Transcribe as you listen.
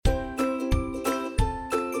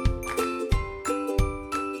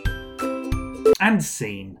And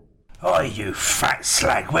scene. Oh, you fat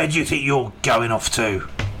slag, where do you think you're going off to?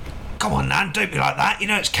 Come on, Nan, don't be like that. You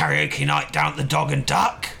know it's karaoke night down at the Dog and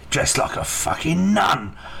Duck. Dressed like a fucking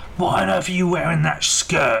nun. Why on earth are you wearing that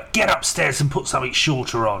skirt? Get upstairs and put something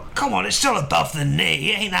shorter on. Come on, it's still above the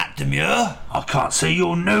knee, ain't that demure? I can't see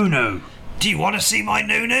your noo-noo. Do you want to see my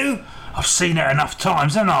noo-noo? I've seen it enough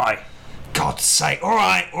times, haven't I? God's sake,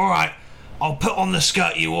 alright. I'll put on the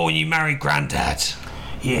skirt you wore when you married Grandad.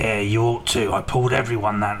 Yeah, you ought to. I pulled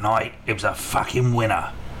everyone that night. It was a fucking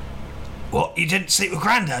winner. What, you didn't sleep with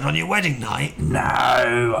Grandad on your wedding night? No,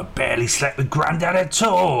 I barely slept with Grandad at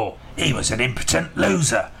all. He was an impotent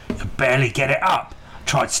loser. Could barely get it up.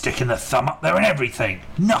 Tried sticking the thumb up there and everything.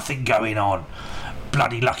 Nothing going on.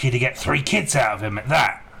 Bloody lucky to get 3 kids out of him at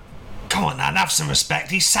that. Come on, Nan, have some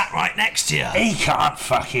respect. He sat right next to you. He can't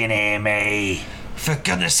fucking hear me. For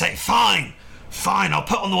goodness sake, fine, I'll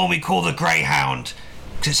put on the one we call the Greyhound,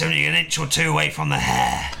 because it's only an inch or 2 away from the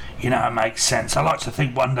hare. You know, it makes sense. I like to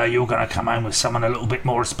think one day you're going to come home with someone a little bit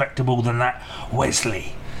more respectable than that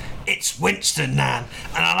Wesley. It's Winston, Nan,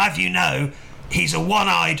 and I'll have you know, he's a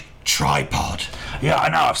one-eyed tripod. Yeah, I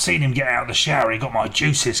know, I've seen him get out of the shower. He got my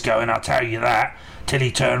juices going, I'll tell you that. Till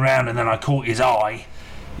he turned round and then I caught his eye.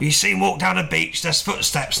 You see him walk down a beach, there's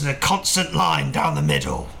footsteps and a constant line down the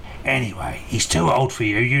middle. Anyway, he's too old for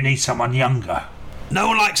you. You need someone younger. No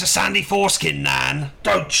one likes a sandy foreskin, Nan.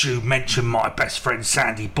 Don't you mention my best friend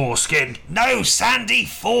Sandy Foreskin. No, Sandy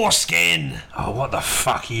Foreskin. Oh, what the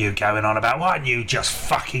fuck are you going on about? Why don't you just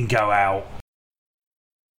fucking go out?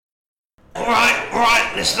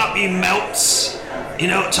 Alright, listen up, you melts. You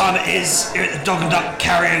know what time it is here at the Dog and Duck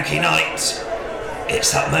karaoke night?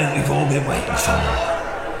 It's that moment we've all been waiting for.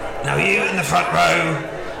 Now you in the front row,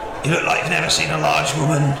 you look like you've never seen a large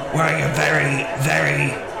woman wearing a very,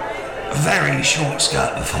 very, very short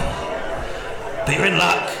skirt before. But you're in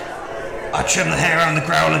luck. I trimmed the hair around the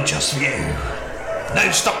growler just for you.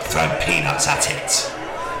 No, stop throwing peanuts at it.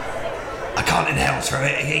 I can't inhale through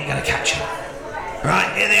it, it ain't gonna catch you.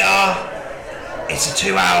 Right, here they are. It's the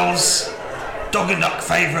 2 owls, Dog and Duck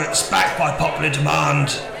favourites, backed by popular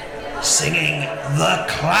demand, singing the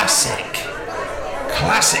classic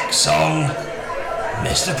song,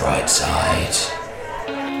 Mr. Brightside.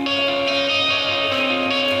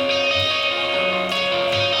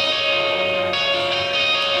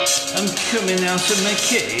 I'm coming out of my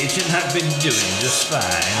cage and have been doing just fine.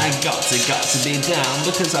 I got to be down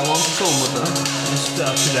because I want to call mother. You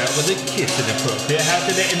started out with a kiss inappropriate. How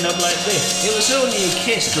did it end up like this? It was only a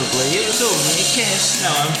kiss, Dudley. It was only a kiss.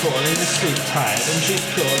 Now I'm falling asleep tired and she's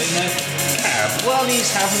calling a cab. While he's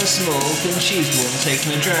having a smoke and she's the one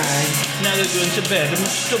taking a drive. Now they're going to bed and my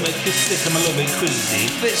stomach is sick. I'm a little bit queasy.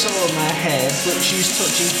 Fits all on my head, but she's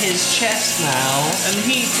touching his chest now. And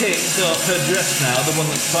he takes off her dress now, the one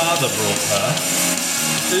that father brought her.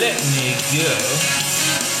 Let me go.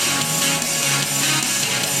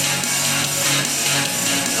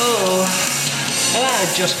 Oh, and I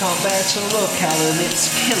just can't bear to look, Alan. It's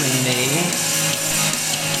killing me.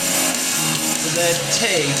 They're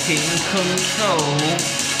taking control.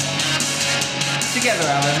 Together,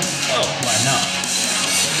 Alan. Oh, why not?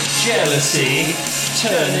 Jealousy,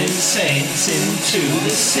 turning saints into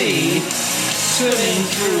the sea. Swimming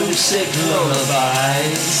through sick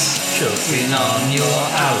lullabies, choking on your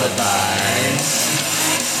alibis.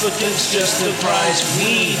 But it's just the price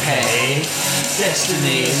we pay.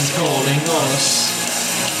 Destiny is calling us.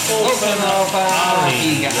 Open up our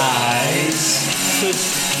eager eyes.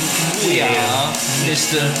 We are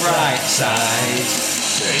Mr. Brightside.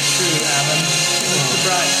 Very true, Alan. Mr.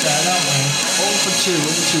 Brightside, aren't we? All for 2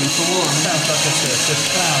 and 2 for 1. Sounds like a circus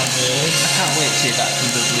clown, really. I can't wait to hear back from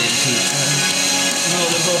Dudley and Peter. No,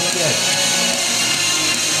 they're both dead.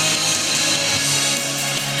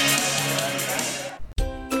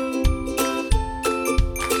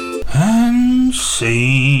 And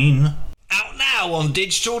scene. Out now on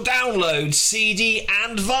digital download, CD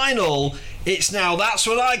and vinyl. It's now That's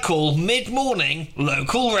What I Call Mid-Morning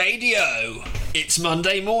Local Radio. It's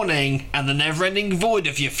Monday morning, and the never-ending void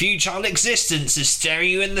of your futile existence is staring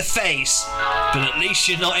you in the face. But at least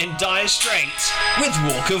you're not in dire straits with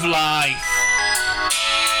Walk of Life.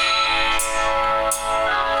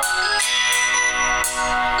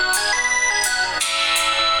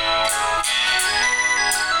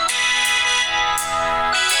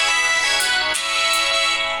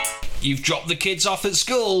 You've dropped the kids off at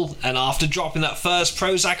school, and after dropping that first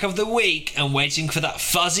Prozac of the week and waiting for that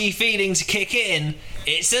fuzzy feeling to kick in,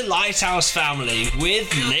 it's the Lighthouse Family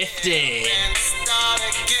with Lifted.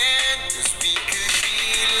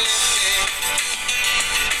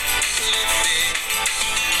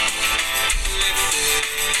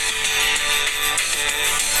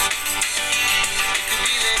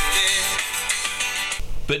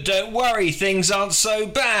 But don't worry, things aren't so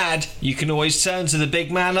bad. You can always turn to the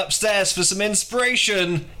big man upstairs for some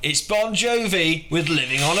inspiration. It's Bon Jovi with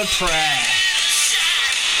Living on a Prayer.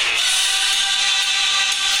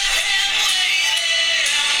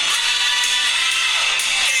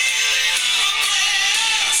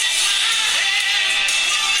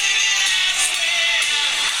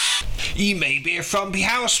 You may be a frumpy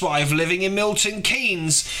housewife living in Milton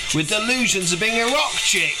Keynes with delusions of being a rock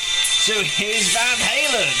chick. So here's Van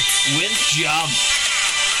Halen with Jump.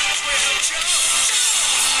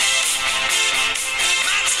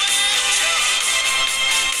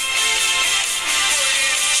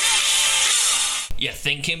 You're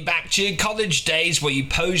thinking back to your college days where you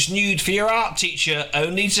posed nude for your art teacher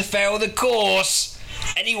only to fail the course.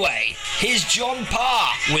 Anyway, here's John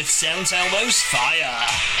Parr with St. Elmo's Fire.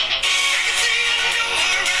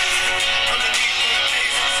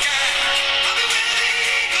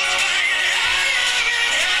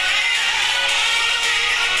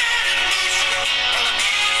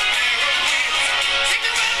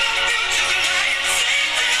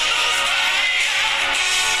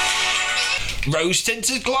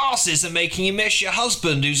 Rose-tinted glasses are making you miss your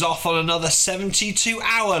husband who's off on another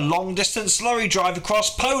 72-hour long-distance lorry drive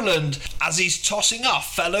across Poland as he's tossing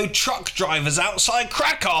off fellow truck drivers outside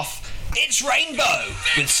Krakow. It's Rainbow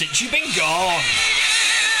with Since You've Been Gone.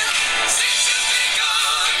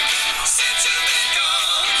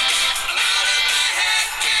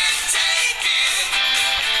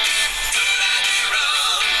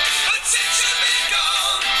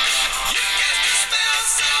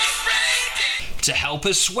 To help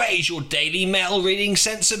assuage your Daily Mail reading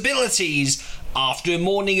sensibilities, after a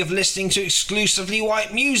morning of listening to exclusively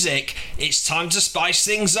white music, it's time to spice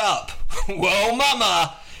things up. Well,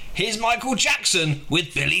 mama, here's Michael Jackson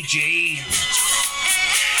with Billie Jean.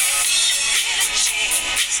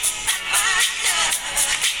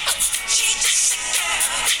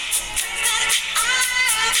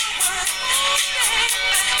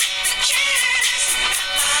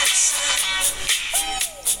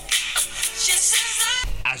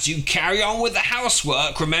 As you carry on with the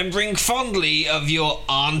housework, remembering fondly of your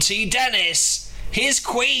Auntie Dennis, here's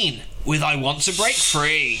Queen with I Want to Break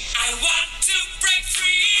Free. I want to break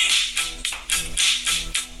free.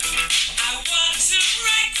 I want to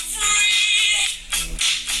break free.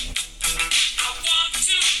 I want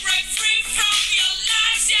to break free from your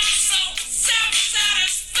lies. You're so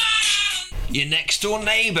self-satisfied. Your next door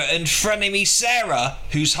neighbour and frenemy Sarah,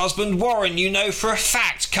 whose husband Warren you know for a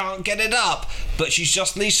fact can't get it up, but she's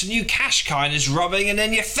just leased a new cash car and is rubbing it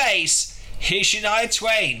in your face. Here's Shania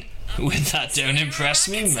Twain with That Don't Impress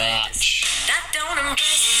Me Much. That don't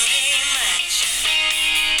impress me much.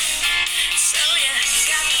 So you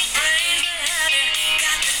got the brains, but you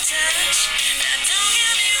got the touch. Now don't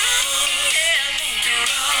get me wrong, yeah, I think you're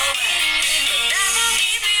alright, but that won't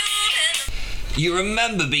keep me moving. You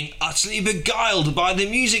remember being utterly beguiled by the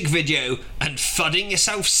music video and fudding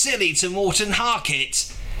yourself silly to Morton Harkett.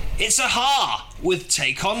 It's a-ha with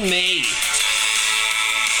Take On Me.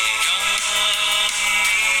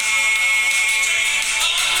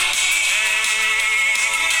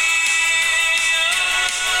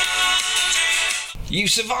 You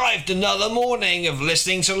survived another morning of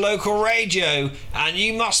listening to local radio, and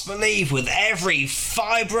you must believe with every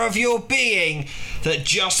fibre of your being that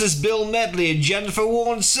just as Bill Medley and Jennifer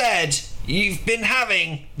Warren said, you've been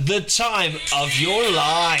having the time of your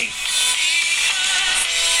life.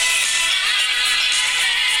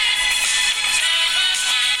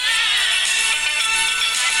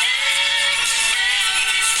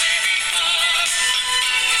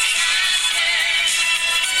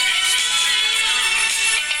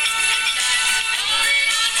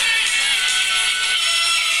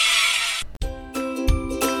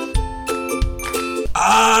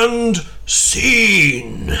 And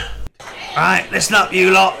scene. Right, listen up, you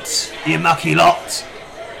lot, you mucky lot.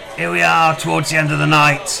 Here we are towards the end of the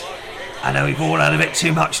night. I know we've all had a bit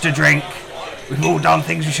too much to drink. We've all done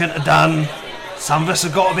things we shouldn't have done. Some of us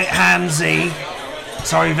have got a bit handsy.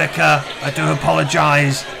 Sorry, Vicar, I do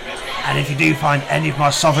apologise. And if you do find any of my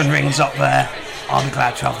sovereign rings up there, I'll be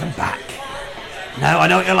glad to have them back. No, I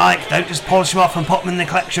know what you're like. Don't just polish them off and put them in the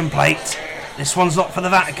collection plate. This one's not for the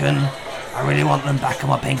Vatican. I really want them back on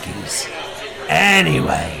my pinkies.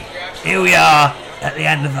 Anyway, here we are at the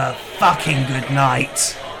end of a fucking good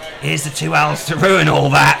night. Here's the 2 hours to ruin all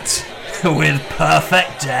that with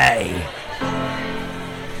Perfect Day.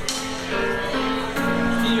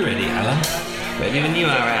 Are you ready, Alan? Ready when you are,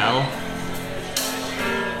 Al.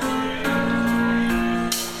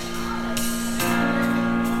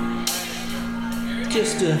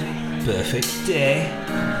 Just a perfect day.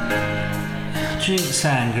 drink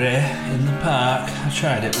sangria in the park. I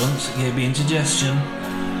tried it once, it gave me indigestion.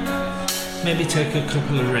 Maybe take a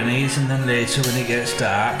couple of Rennies and then later when it gets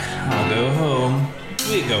dark, I'll go home.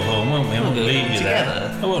 We go home, won't we? I won't go leave home you together.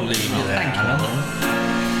 there. I won't leave you there, Thank you, Alan.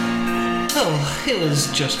 Alan. Oh, it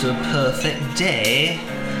was just a perfect day.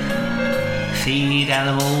 Feed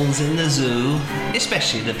animals in the zoo,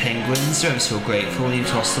 especially the penguins. They're so grateful you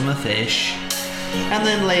toss them a fish. And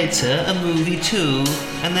then later a movie too,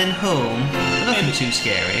 and then home. Nothing too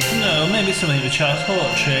scary. No, maybe something with Charles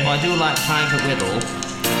Hawtrey. I do like Private Riddle.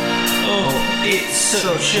 Oh, it's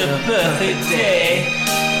such a perfect day.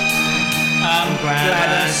 I'm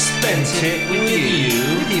glad I spent it with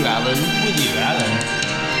you. With you, Alan. With you, Alan.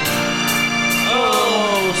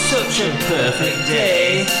 Oh, such a perfect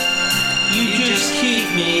day. You just keep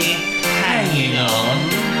me hanging on.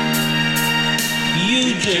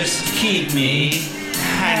 You just keep me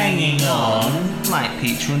hanging on. Like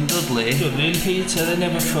Peter and Dudley. Dudley and Peter, they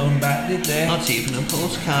never phoned back, did they? Not even a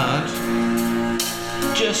postcard.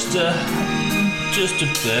 Just a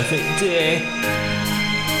perfect day.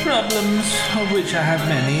 Problems, of which I have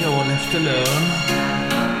many, all left alone.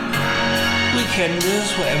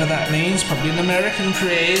 Weekenders, whatever that means, probably an American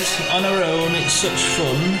phrase. On our own, it's such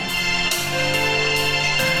fun.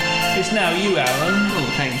 It's now you, Alan. Oh,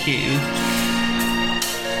 thank you.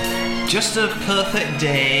 Just a perfect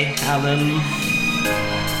day, Alan.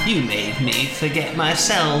 You made me forget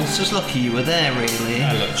myself. Just lucky you were there, really.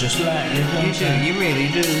 I look just like you, don't You do, you really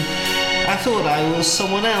do. I thought I was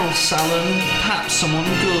someone else, Alan. Perhaps someone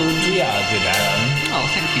good. We are good, Alan. Oh,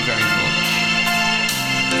 thank you very much.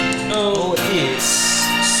 Oh, it's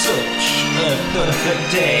such a perfect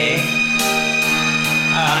day.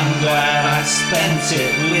 I'm glad I spent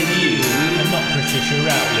it with you. And not Patricia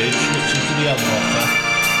Routledge, which is the other offer.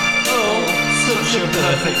 Oh, such a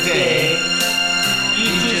perfect day. You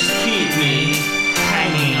just keep me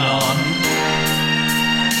hanging on.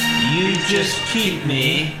 You just keep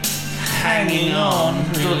me hanging on,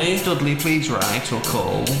 really. Dudley, please write or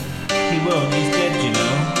call. He won't, he's dead, you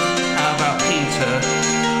know. How about Peter?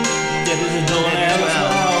 Dead as a doornail as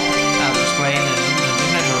well. I'll explain it.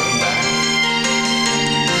 They've never written back.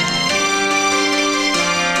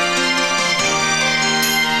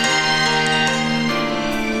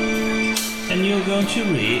 And you're going to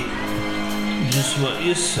reap just what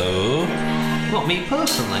you sow. Not me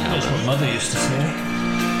personally, That's Alan. what Mother used to say.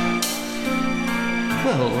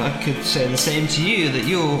 Well, I could say the same to you, that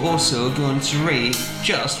you're also going to reap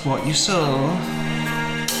just what you sow.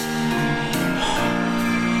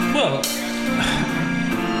 Well,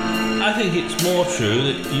 I think it's more true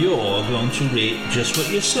that you're going to reap just what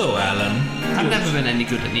you sow, Alan. I've never been any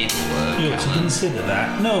good at needlework, You ought to Alan. consider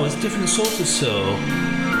that. No, it's a different sort of sow.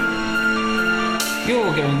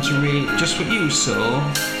 You're going to reap just what you sow.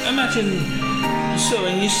 Imagine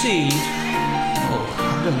sowing your seed. Oh,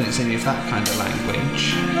 I don't think it's any of that kind of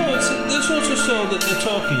language. No, it's the sort of sow that they're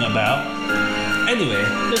talking about. Anyway,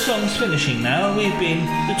 the song's finishing now. We've been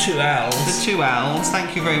the Two Owls. The Two Owls,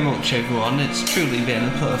 thank you very much, everyone. It's truly been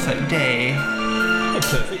a perfect day. A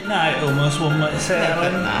perfect night, almost, one might say,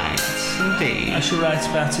 Perfect Alan. night, indeed. I shall write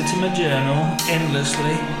about it in my journal,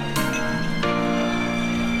 endlessly.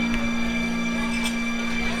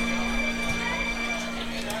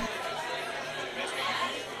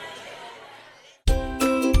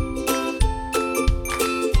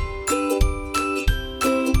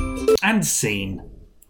 And scene.